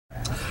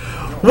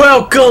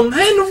Welcome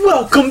and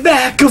welcome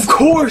back. Of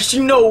course,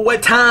 you know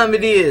what time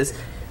it is.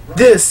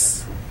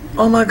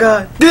 Oh my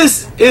god,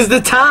 this is the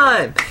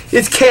time.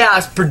 It's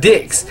Chaos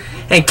Predicts,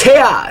 and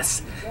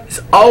Chaos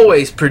is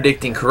always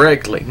predicting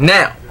correctly.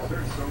 Now,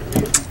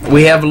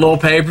 we have a little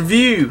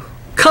pay-per-view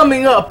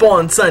coming up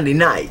on Sunday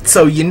night,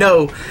 so you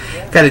know,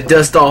 gotta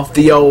dust off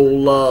the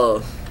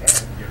old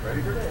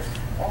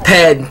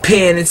pad and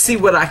pen and see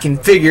what I can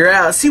figure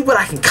out, see what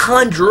I can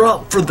conjure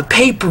up for the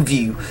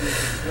pay-per-view.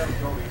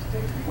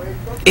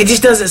 It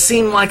just doesn't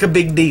seem like a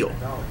big deal.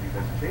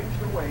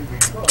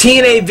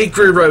 TNA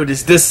Victory Road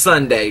is this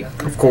Sunday,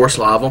 of course,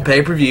 live on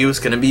pay-per-view. It's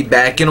going to be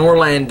back in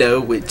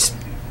Orlando, which,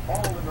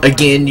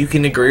 again, you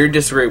can agree or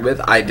disagree with.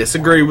 I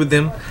disagree with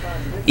them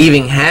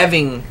even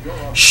having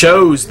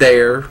shows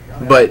there,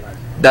 but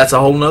that's a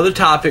whole nother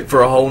topic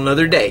for a whole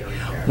nother day.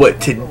 What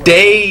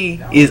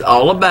today is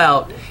all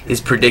about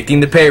is predicting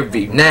the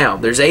pay-per-view. Now,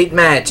 there's 8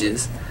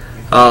 matches,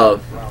 I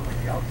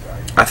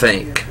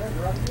think.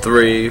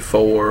 3,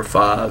 4,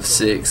 5,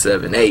 6,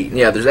 7, 8.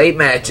 Yeah, there's 8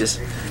 matches.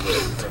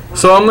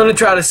 So I'm going to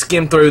try to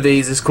skim through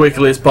these as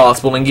quickly as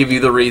possible and give you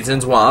the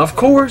reasons why. Of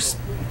course,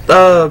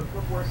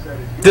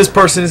 this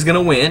person is going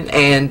to win,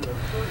 and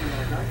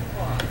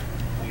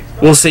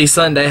we'll see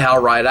Sunday how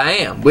right I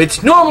am.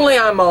 Which, normally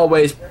I'm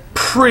always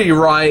pretty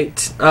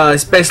right,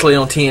 especially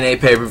on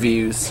TNA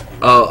pay-per-views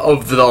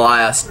over the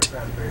last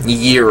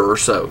year or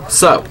so.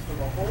 So,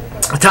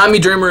 Tommy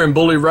Dreamer and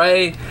Bully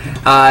Ray.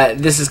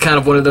 This is kind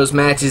of one of those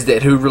matches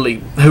that who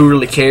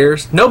really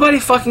cares? Nobody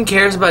fucking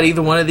cares about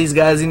either one of these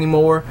guys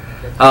anymore.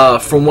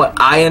 From what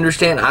I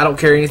understand, I don't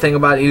care anything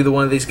about either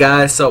one of these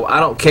guys, so I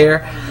don't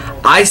care.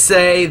 I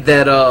say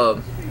that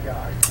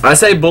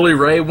Bully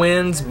Ray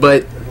wins,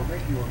 but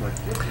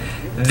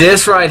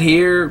this right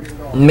here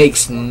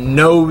makes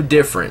no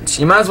difference.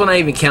 You might as well not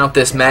even count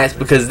this match,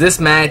 because this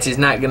match is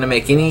not going to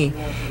make any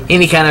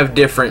kind of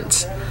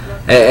difference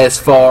as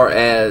far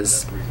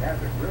as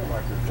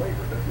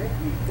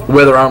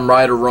whether I'm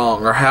right or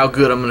wrong, or how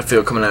good I'm going to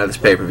feel coming out of this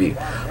pay-per-view.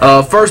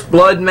 First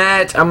blood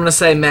match, I'm going to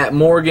say Matt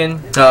Morgan.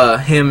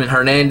 Him and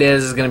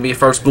Hernandez is going to be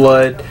first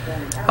blood.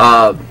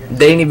 They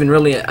didn't even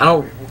really, I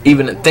don't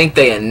even think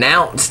they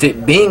announced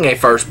it being a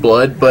first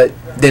blood, but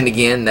then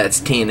again, that's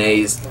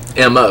TNA's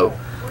MO.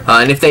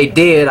 And if they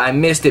did, I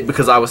missed it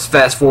because I was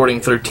fast-forwarding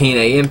through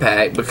TNA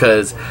Impact,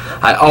 because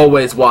I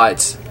always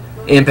watch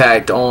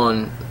Impact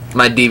on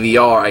my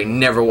DVR. I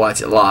never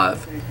watch it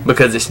live,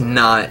 because it's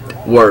not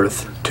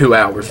worth 2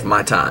 hours of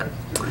my time.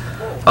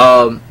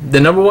 The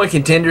number 1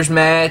 contenders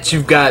match,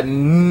 you've got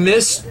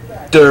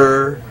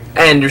Mr.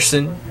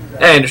 Anderson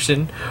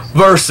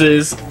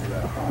versus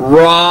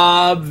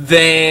Rob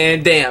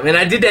Van Dam. And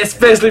I did that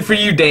especially for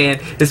you, Dan.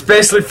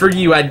 Especially for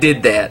you, I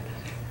did that.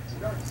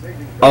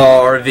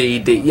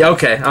 RVD.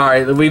 Okay,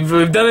 alright,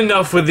 we've done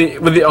enough with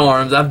the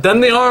arms. I've done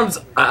the arms.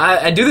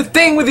 I do the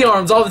thing with the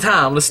arms all the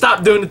time. Let's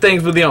stop doing the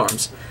things with the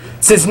arms.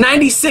 Since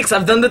 '96,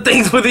 I've done the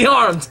things with the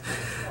arms.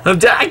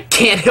 I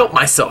can't help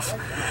myself.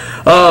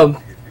 I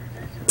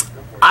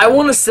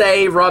want to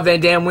say Rob Van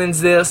Dam wins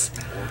this,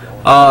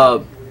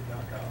 but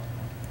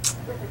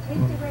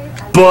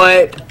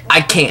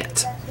I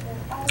can't.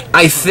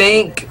 I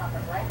think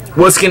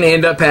what's going to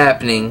end up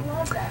happening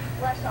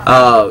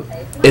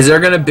is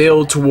they're going to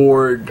build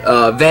toward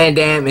Van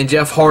Dam and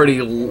Jeff Hardy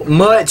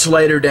much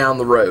later down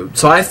the road.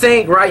 So I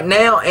think right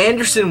now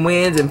Anderson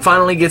wins and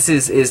finally gets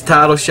his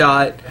title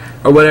shot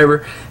or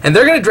whatever, and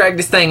they're going to drag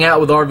this thing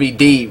out with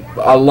RVD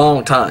a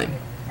long time.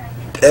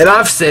 And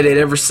I've said it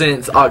ever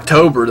since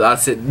October. I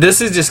said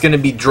this is just going to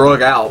be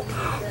drug out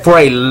for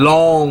a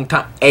long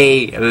time.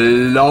 A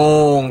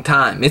long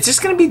time. It's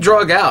just going to be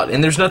drug out,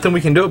 and there's nothing we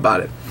can do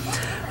about it.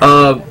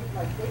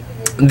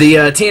 The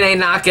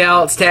TNA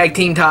Knockouts tag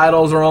team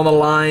titles are on the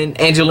line.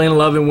 Angelina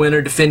Love and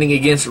winner defending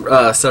against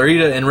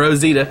Sarita and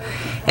Rosita,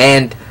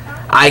 and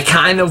I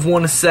kind of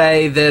want to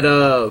say that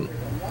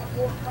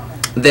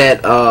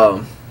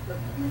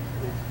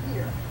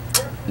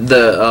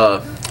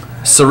the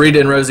Sarita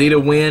and Rosita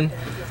win,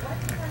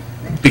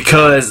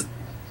 because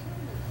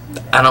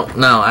I don't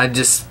know. I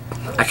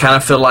kind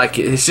of feel like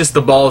it's just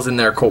the ball's in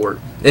their court.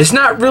 It's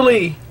not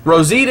really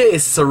Rosita,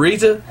 it's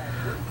Sarita.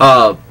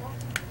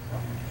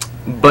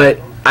 But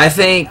I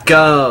think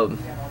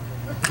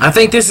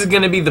this is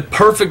going to be the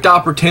perfect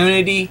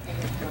opportunity.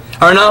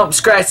 Or no,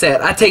 scratch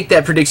that. I take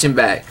that prediction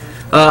back.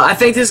 I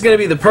think this is going to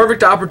be the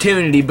perfect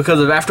opportunity because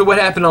of after what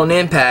happened on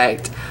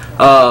Impact,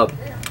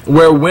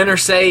 where Winner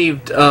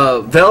saved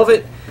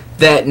Velvet,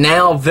 that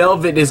now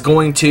Velvet is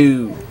going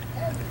to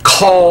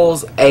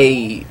cause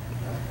a...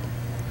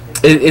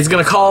 It's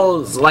going to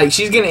cause, like,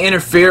 she's going to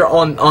interfere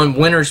on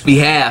Winner's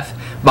behalf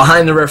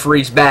behind the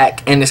referee's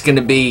back, and it's going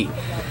to be...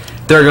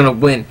 They're going to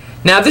win.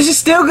 Now, this is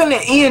still going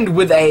to end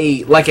with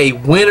a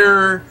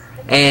Winner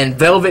and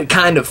Velvet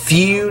kind of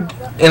feud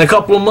in a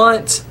couple of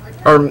months,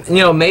 or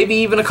maybe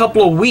even a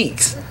couple of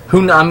weeks.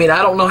 I mean,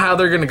 I don't know how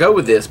they're going to go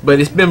with this,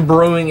 but it's been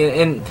brewing,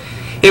 and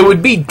it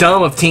would be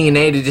dumb of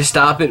TNA to just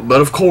stop it.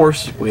 But of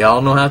course, we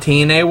all know how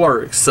TNA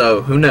works,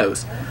 so who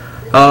knows?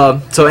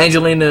 So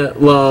Angelina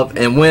Love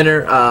and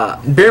winner.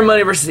 Beer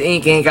Money versus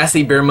Ink Inc. I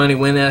see Beer Money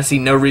winning. I see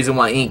no reason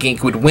why Ink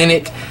Inc. would win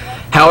it.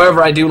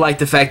 However, I do like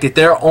the fact that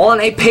they're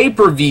on a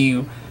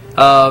pay-per-view,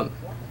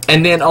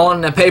 and then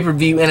on a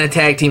pay-per-view in a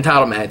tag team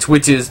title match,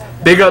 which is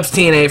big ups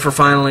TNA for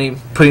finally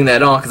putting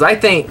that on. Because I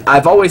think,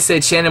 I've always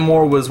said Shannon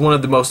Moore was one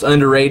of the most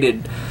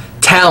underrated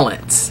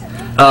talents.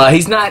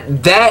 He's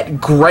not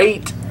that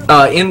great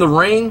in the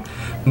ring,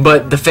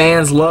 but the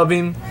fans love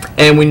him,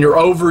 and when you're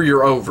over,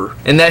 you're over.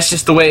 And that's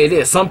just the way it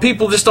is. Some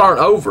people just aren't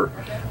over,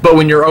 but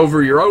when you're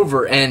over, you're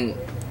over. And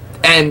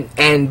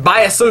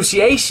by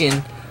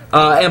association,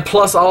 and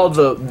plus all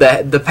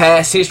the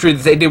past history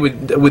that they did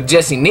with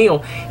Jesse Neal,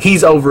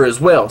 he's over as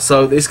well.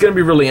 So it's going to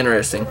be really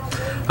interesting.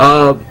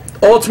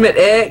 Ultimate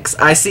X,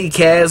 I see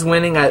Kaz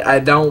winning.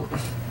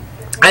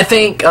 I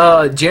think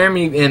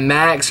Jeremy and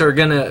Max are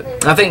gonna.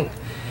 I think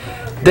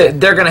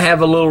they're gonna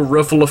have a little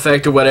riffle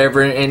effect or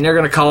whatever, and they're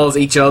gonna cause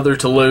each other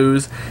to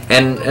lose.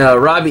 And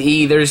Robbie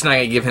E, they're just not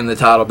gonna give him the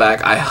title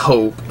back. I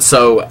hope.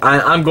 So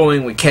I'm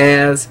going with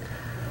Kaz.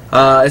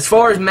 As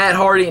far as Matt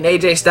Hardy and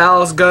AJ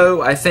Styles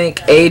go, I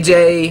think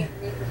AJ,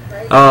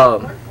 I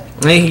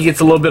think he gets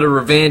a little bit of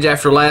revenge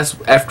after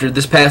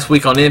this past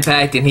week on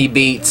Impact, and he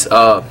beats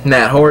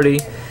Matt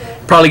Hardy.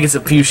 Probably gets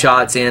a few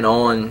shots in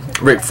on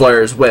Ric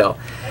Flair as well.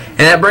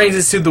 And that brings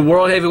us to the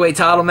World Heavyweight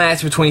title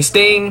match between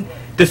Sting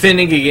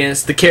defending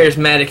against the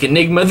charismatic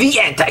Enigma, the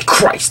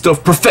Antichrist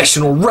of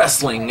professional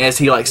wrestling, as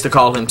he likes to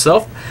call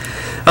himself,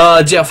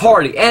 Jeff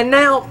Hardy. And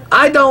now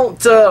I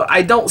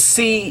don't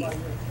see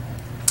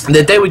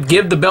that they would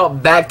give the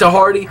belt back to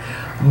Hardy,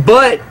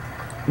 but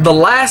the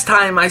last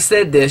time I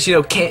said this, you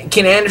know,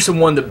 Ken Anderson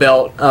won the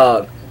belt,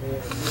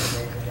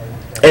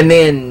 and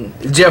then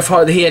Jeff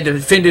Hardy, he had to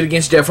defend it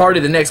against Jeff Hardy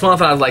the next month,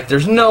 and I was like,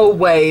 there's no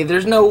way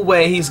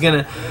he's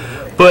gonna.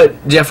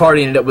 But Jeff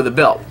Hardy ended up with a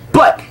belt.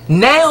 But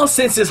now,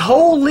 since this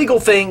whole legal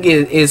thing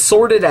is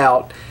sorted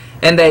out,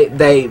 and they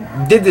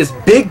did this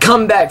big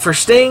comeback for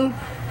Sting,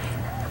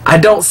 I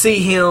don't see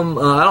him.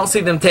 I don't see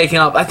them taking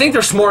off. I think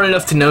they're smart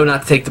enough to know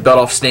not to take the belt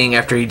off Sting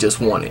after he just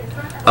won it,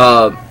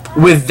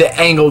 with the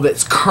angle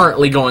that's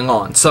currently going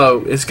on.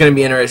 So it's going to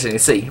be interesting to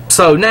see.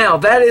 So now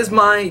that is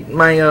my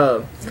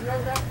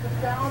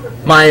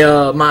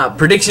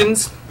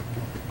predictions,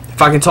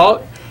 if I can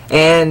talk.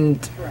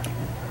 And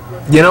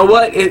you know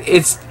what?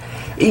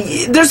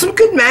 There's some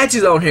good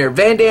matches on here.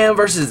 Van Dam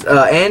versus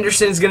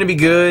Anderson is going to be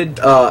good.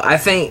 I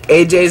think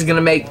AJ is going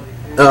to make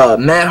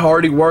Matt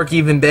Hardy work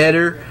even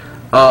better.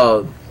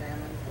 The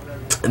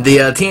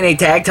TNA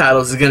tag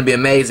titles is going to be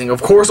amazing.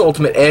 Of course,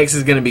 Ultimate X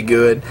is going to be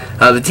good.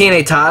 The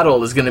TNA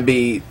title is going to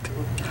be,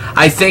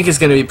 I think it's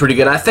going to be pretty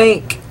good. I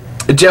think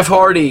Jeff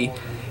Hardy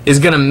is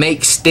going to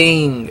make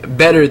Sting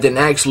better than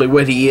actually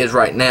what he is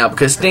right now,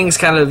 because Sting's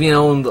kind of, you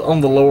know,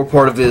 on the lower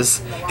part of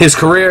his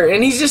career,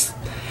 and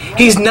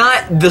he's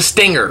not the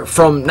Stinger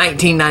from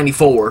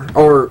 1994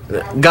 or,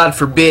 God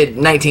forbid,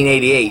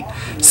 1988.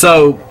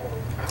 So,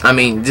 I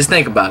mean, just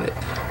think about it.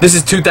 This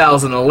is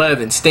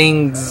 2011.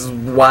 Sting's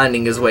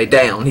winding his way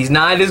down. He's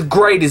not as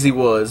great as he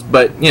was,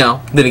 but, you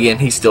know, then again,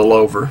 he's still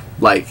over.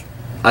 Like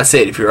I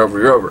said, if you're over,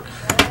 you're over.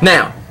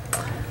 Now,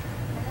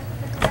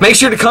 make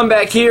sure to come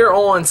back here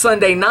on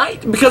Sunday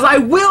night, because I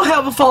will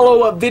have a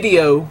follow-up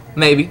video,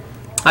 maybe.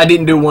 I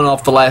didn't do one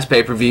off the last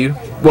pay-per-view.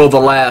 Well, the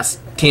last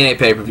TNA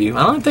pay-per-view.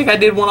 I don't think I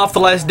did one off the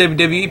last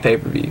WWE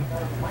pay-per-view.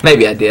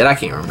 Maybe I did. I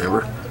can't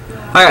remember.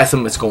 I got so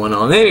much going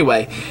on.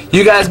 Anyway,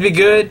 you guys be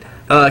good.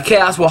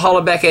 Chaos will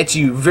holler back at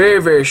you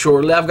very, very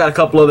shortly. I've got a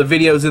couple other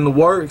videos in the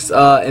works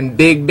and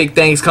big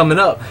things coming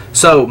up.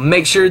 So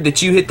make sure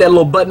that you hit that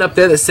little button up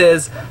there that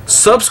says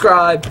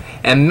subscribe,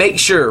 and make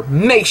sure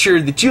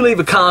that you leave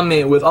a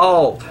comment with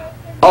all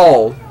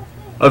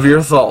of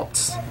your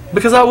thoughts,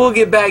 because I will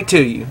get back to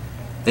you.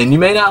 And you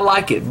may not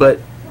like it, but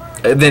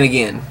then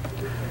again,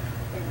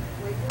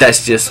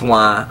 that's just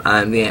why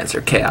I'm the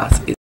answer. Chaos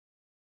is